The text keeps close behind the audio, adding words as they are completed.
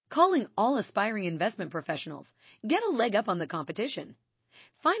calling all aspiring investment professionals. Get a leg up on the competition.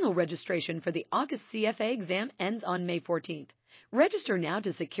 Final registration for the August CFA exam ends on May 14th. Register now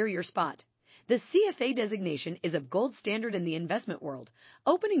to secure your spot. The CFA designation is a gold standard in the investment world,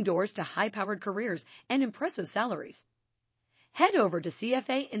 opening doors to high-powered careers and impressive salaries. Head over to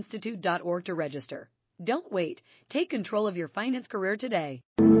cfainstitute.org to register. Don't wait. Take control of your finance career today.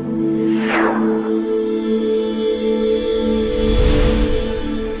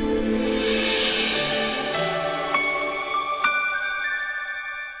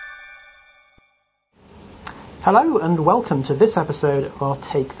 Hello and welcome to this episode of our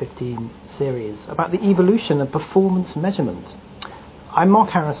Take 15 series about the evolution of performance measurement. I'm Mark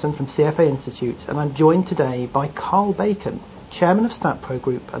Harrison from CFA Institute and I'm joined today by Carl Bacon, Chairman of StatPro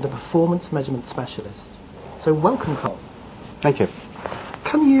Group and a performance measurement specialist. So welcome, Carl. Thank you.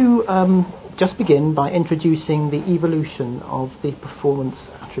 Can you just begin by introducing the evolution of the performance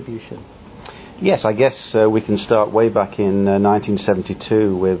attribution? Yes, I guess we can start way back in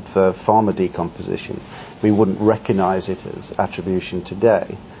 1972 with pharma decomposition. We wouldn't recognise it as attribution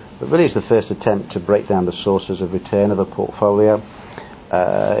today, but really it's the first attempt to break down the sources of return of a portfolio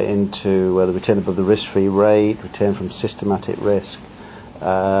into the return above the risk-free rate, return from systematic risk,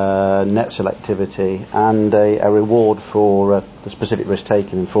 net selectivity, and a reward for the specific risk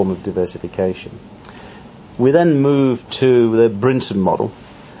taken in form of diversification. We then moved to the Brinson model,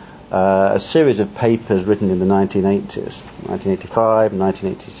 a series of papers written in the 1980s, 1985,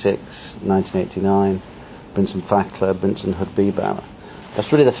 1986, 1989, Brinson-Fackler, Brinson-Hood-Biebauer. That's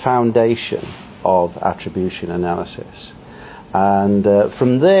really the foundation of attribution analysis. And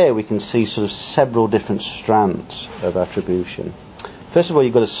from there we can see sort of several different strands of attribution. First of all,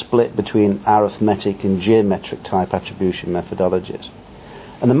 you've got a split between arithmetic and geometric type attribution methodologies.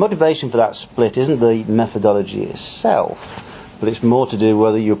 And the motivation for that split isn't the methodology itself, but it's more to do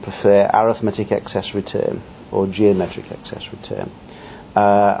whether you prefer arithmetic excess return or geometric excess return.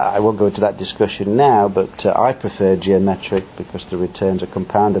 I won't go into that discussion now, but I prefer geometric because the returns are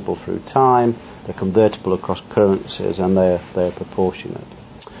compoundable through time, they're convertible across currencies, and they're proportionate.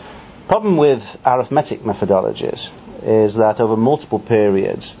 Problem with arithmetic methodologies is that over multiple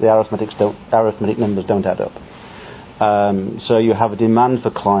periods, the arithmetic numbers don't add up. So you have a demand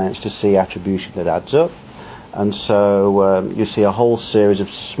for clients to see attribution that adds up. And so you see a whole series of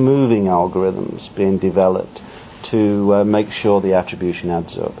smoothing algorithms being developed to make sure the attribution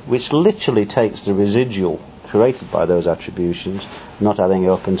adds up, which literally takes the residual created by those attributions, not adding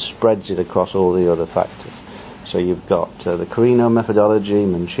up, and spreads it across all the other factors. So you've got the Carino methodology,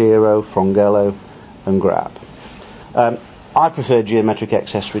 Manchiro, Frongello, and Grab. I prefer geometric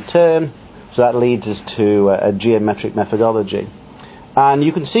excess return, so that leads us to a geometric methodology. And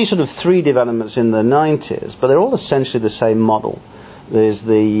you can see sort of three developments in the 90s, but they're all essentially the same model. There's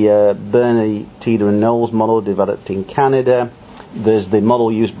the Burney, Teeter and Knowles model developed in Canada. There's the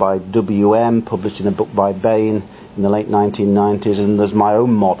model used by WM, published in a book by Bain in the late 1990s, and there's my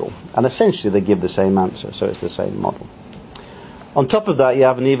own model. And essentially they give the same answer, so it's the same model. On top of that, you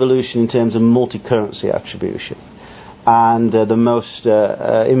have an evolution in terms of multi-currency attribution. And the most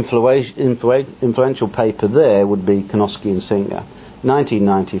influential paper there would be Konoski and Singer,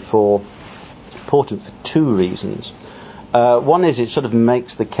 1994, important for two reasons. One is it sort of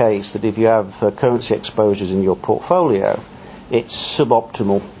makes the case that if you have currency exposures in your portfolio, it's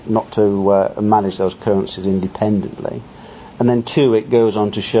suboptimal not to manage those currencies independently. And then two, it goes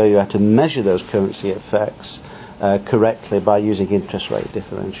on to show you how to measure those currency effects correctly by using interest rate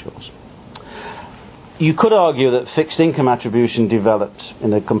differentials. You could argue that fixed income attribution developed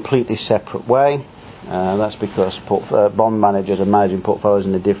in a completely separate way. That's because bond managers are managing portfolios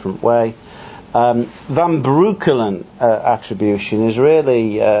in a different way. Van Breukelen attribution is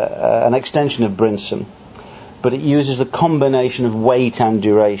really an extension of Brinson, but it uses a combination of weight and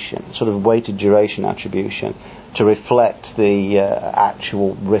duration, sort of weighted duration attribution, to reflect the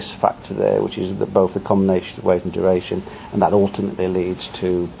actual risk factor there, which is both the combination of weight and duration, and that ultimately leads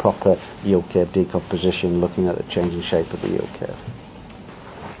to proper yield curve decomposition, looking at the changing shape of the yield curve.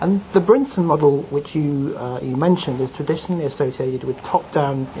 And the Brinson model, which you mentioned, is traditionally associated with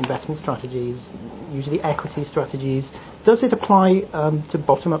top-down investment strategies, usually equity strategies. Does it apply to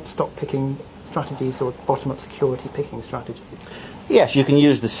bottom-up stock picking strategies or bottom-up security picking strategies? Yes, you can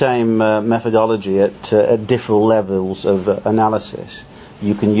use the same methodology at different levels of analysis.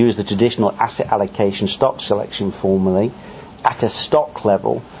 You can use the traditional asset allocation stock selection formulae at a stock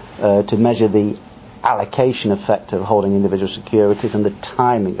level to measure the allocation effect of holding individual securities and the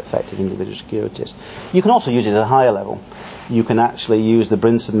timing effect of individual securities. You can also use it at a higher level. You can actually use the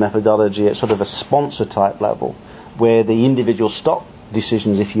Brinson methodology at sort of a sponsor type level, where the individual stock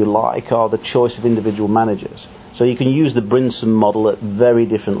decisions, if you like, are the choice of individual managers. So you can use the Brinson model at very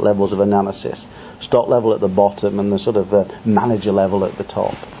different levels of analysis. Stock level at the bottom and the sort of manager level at the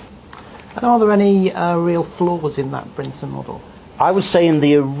top. And are there any real flaws in that Brinson model? I would say in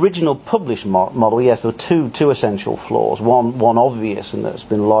the original published model, yes, there were two essential flaws. One obvious and that's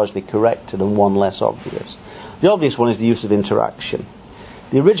been largely corrected, and one less obvious. The obvious one is the use of interaction.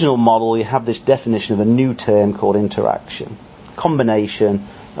 The original model, you have this definition of a new term called interaction. Combination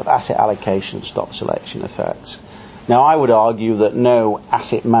of asset allocation and stock selection effects. Now, I would argue that no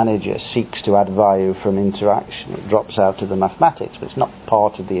asset manager seeks to add value from interaction. It drops out of the mathematics, but it's not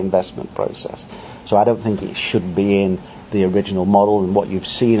part of the investment process. So I don't think it should be in the original model, and what you've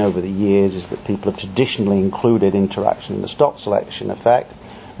seen over the years is that people have traditionally included interaction in the stock selection effect,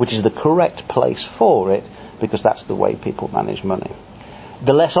 which is the correct place for it, because that's the way people manage money.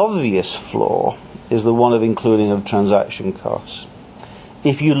 The less obvious flaw is the one of including of transaction costs.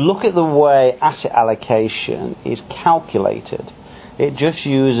 If you look at the way asset allocation is calculated, it just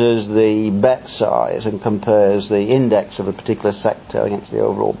uses the bet size and compares the index of a particular sector against the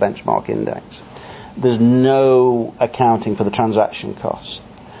overall benchmark index. There's no accounting for the transaction costs.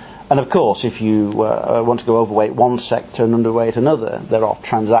 And of course, if you want to go overweight one sector and underweight another, there are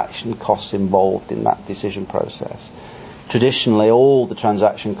transaction costs involved in that decision process. Traditionally, all the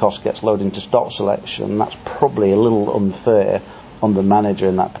transaction cost gets loaded into stock selection, and that's probably a little unfair on the manager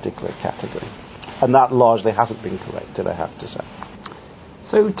in that particular category. And that largely hasn't been corrected, I have to say.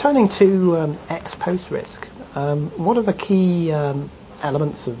 So turning to ex-post risk, what are the key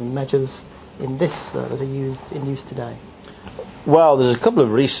elements of measures in this that are in use today? Well, there's a couple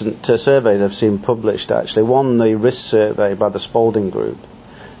of recent surveys I've seen published, actually. One, the risk survey by the Spalding Group,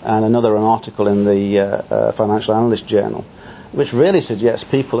 and another, an article in the Financial Analyst Journal, which really suggests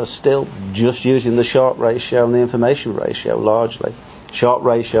people are still just using the Sharpe ratio and the information ratio largely. Sharpe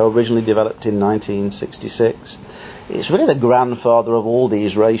ratio, originally developed in 1966. It's really the grandfather of all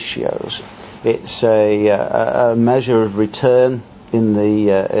these ratios. It's a measure of return in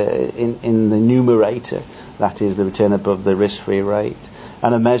the numerator, that is the return above the risk-free rate,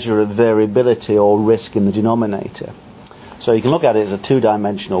 and a measure of variability or risk in the denominator. So you can look at it as a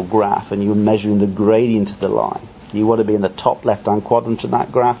two-dimensional graph, and you're measuring the gradient of the line. You want to be in the top left-hand quadrant of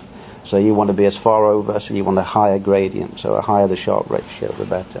that graph, so you want to be as far over, so you want a higher gradient, so the higher the Sharpe ratio, the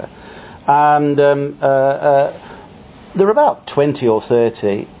better. And there are about 20 or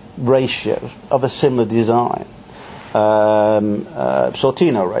 30 ratios of a similar design.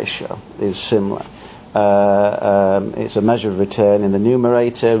 Sortino ratio is similar. It's a measure of return in the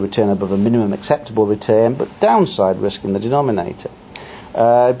numerator, return above a minimum acceptable return, but downside risk in the denominator.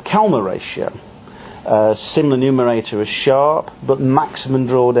 Kalmer ratio, similar numerator as Sharpe, but maximum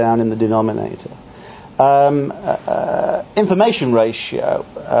drawdown in the denominator. Information ratio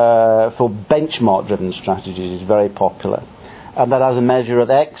for benchmark-driven strategies is very popular, and that has a measure of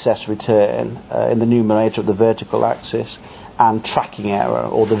excess return in the numerator of the vertical axis, and tracking error,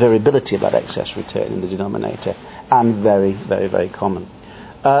 or the variability of that excess return in the denominator, and very, very, very common.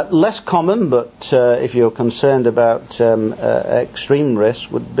 Less common, but if you're concerned about extreme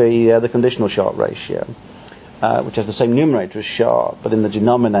risk, would be the conditional Sharpe ratio, which has the same numerator as Sharpe, but in the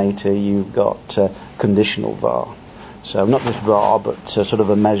denominator you've got conditional VAR. So not just VAR, but sort of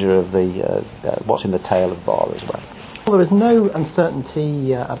a measure of the what's in the tail of VAR as well. Well, there is no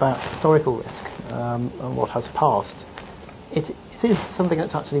uncertainty about historical risk and what has passed. It is something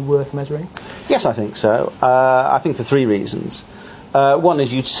that's actually worth measuring? Yes, I think so. I think for three reasons. One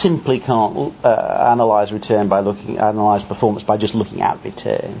is you simply can't analyse performance by just looking at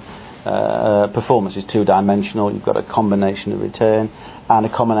return. Performance is two-dimensional. You've got a combination of return and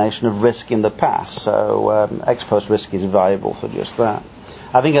a combination of risk in the past. So ex-post risk is valuable for just that.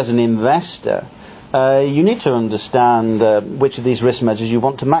 I think as an investor, you need to understand which of these risk measures you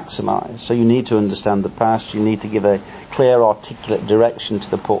want to maximise. So you need to understand the past. You need to give a clear, articulate direction to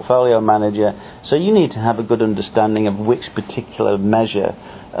the portfolio manager. So you need to have a good understanding of which particular measure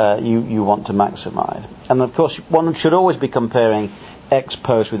you want to maximise. And of course, one should always be comparing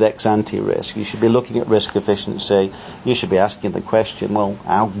ex-post with ex-ante risk. You should be looking at risk efficiency. You should be asking the question, well,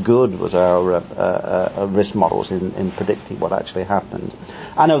 how good was our risk models in predicting what actually happened?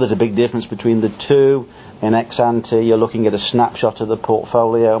 I know there's a big difference between the two. In ex-ante, you're looking at a snapshot of the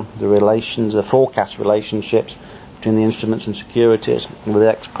portfolio, the relations, the forecast relationships between the instruments and securities. And with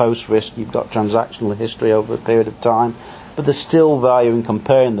ex-post risk, you've got transactional history over a period of time. But there's still value in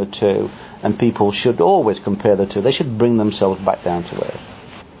comparing the two, and people should always compare the two. They should bring themselves back down to earth.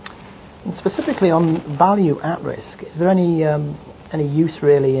 And specifically on value at risk, is there any use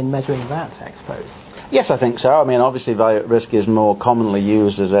really in measuring that ex-post? Yes, I think so. I mean, obviously, value at risk is more commonly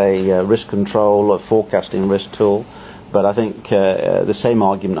used as a risk control or forecasting risk tool. But I think the same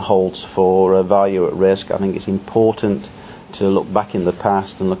argument holds for value at risk. I think it's important to look back in the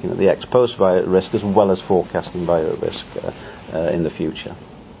past and looking at the ex-post value at risk as well as forecasting value at risk in the future.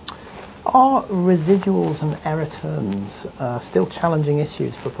 Are residuals and error terms still challenging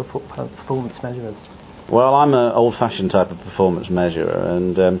issues for performance measurers? Well, I'm an old-fashioned type of performance measurer,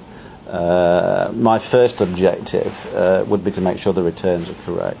 and my first objective would be to make sure the returns are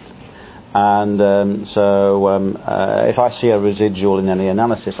correct. And so if I see a residual in any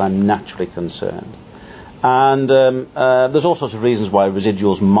analysis, I'm naturally concerned. And there's all sorts of reasons why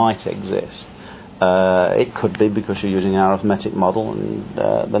residuals might exist. It could be because you're using an arithmetic model and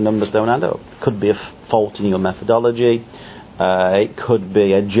the numbers don't add up. It could be a fault in your methodology. It could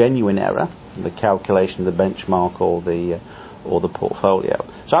be a genuine error in the calculation of the benchmark or the portfolio.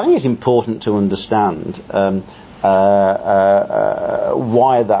 So I think it's important to understand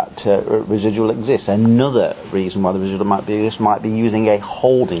why that residual exists. Another reason why the residual might be exist might be using a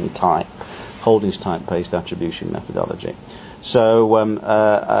holdings type based attribution methodology. So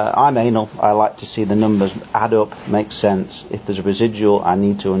I'm anal. I like to see the numbers add up, make sense. If there's a residual, I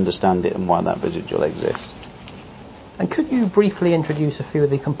need to understand it and why that residual exists. And could you briefly introduce a few of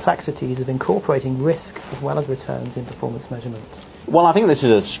the complexities of incorporating risk as well as returns in performance measurement? Well, I think this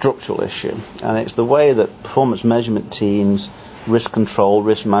is a structural issue, and it's the way that performance measurement teams, risk control,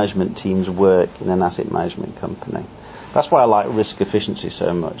 risk management teams work in an asset management company. That's why I like risk efficiency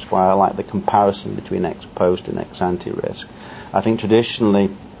so much, why I like the comparison between ex-post and ex-ante risk. I think traditionally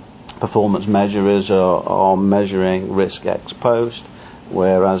performance measurers are measuring risk ex-post,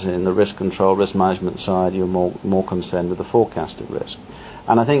 whereas in the risk control, risk management side, you're more concerned with the forecasted risk.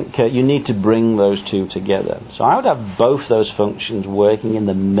 And I think you need to bring those two together. So I would have both those functions working in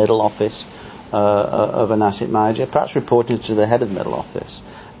the middle office of an asset manager, perhaps reporting to the head of middle office.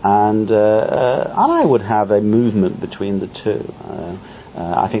 And I would have a movement between the two.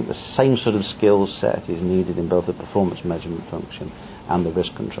 I think the same sort of skill set is needed in both the performance measurement function and the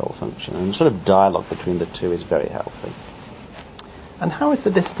risk control function. And the sort of dialogue between the two is very healthy. And how is the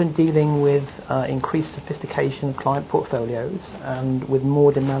discipline dealing with increased sophistication of client portfolios and with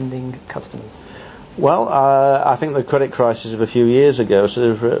more demanding customers? Well, I think the credit crisis of a few years ago sort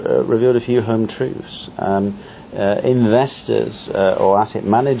of revealed a few home truths. Investors or asset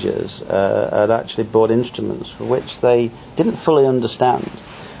managers had actually bought instruments for which they didn't fully understand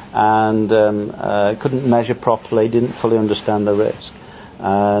and couldn't measure properly, didn't fully understand the risk.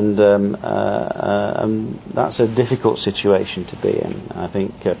 And that's a difficult situation to be in. I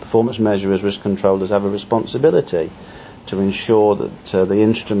think performance measurers, risk controllers have a responsibility to ensure that the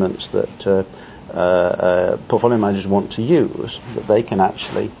instruments that portfolio managers want to use, that they can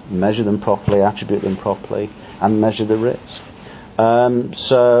actually measure them properly, attribute them properly, and measure the risk.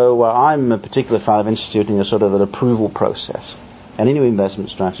 So I'm a particular fan of instituting a sort of an approval process. Any new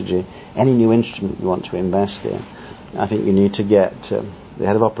investment strategy, any new instrument you want to invest in, I think you need to get the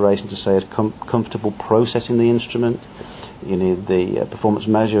head of operations to say is comfortable processing the instrument. You need the performance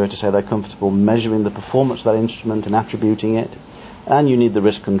measurer to say they're comfortable measuring the performance of that instrument and attributing it. And you need the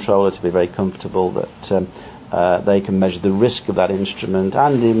risk controller to be very comfortable that they can measure the risk of that instrument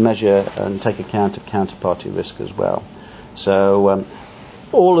and measure and take account of counterparty risk as well. So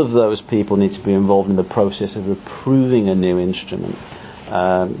all of those people need to be involved in the process of approving a new instrument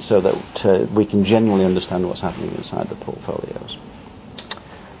so that we can genuinely understand what's happening inside the portfolios.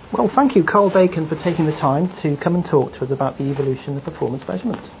 Well, thank you, Carl Bacon, for taking the time to come and talk to us about the evolution of performance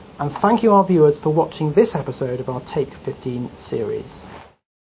measurement. And thank you, our viewers, for watching this episode of our Take 15 series.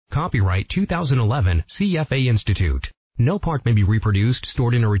 Copyright 2011 CFA Institute. No part may be reproduced,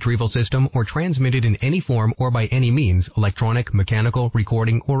 stored in a retrieval system, or transmitted in any form or by any means, electronic, mechanical,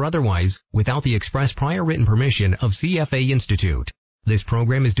 recording, or otherwise, without the express prior written permission of CFA Institute. This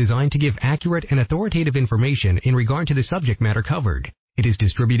program is designed to give accurate and authoritative information in regard to the subject matter covered. It is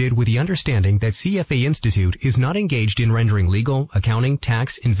distributed with the understanding that CFA Institute is not engaged in rendering legal, accounting,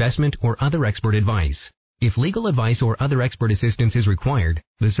 tax, investment, or other expert advice. If legal advice or other expert assistance is required,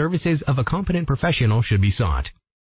 the services of a competent professional should be sought.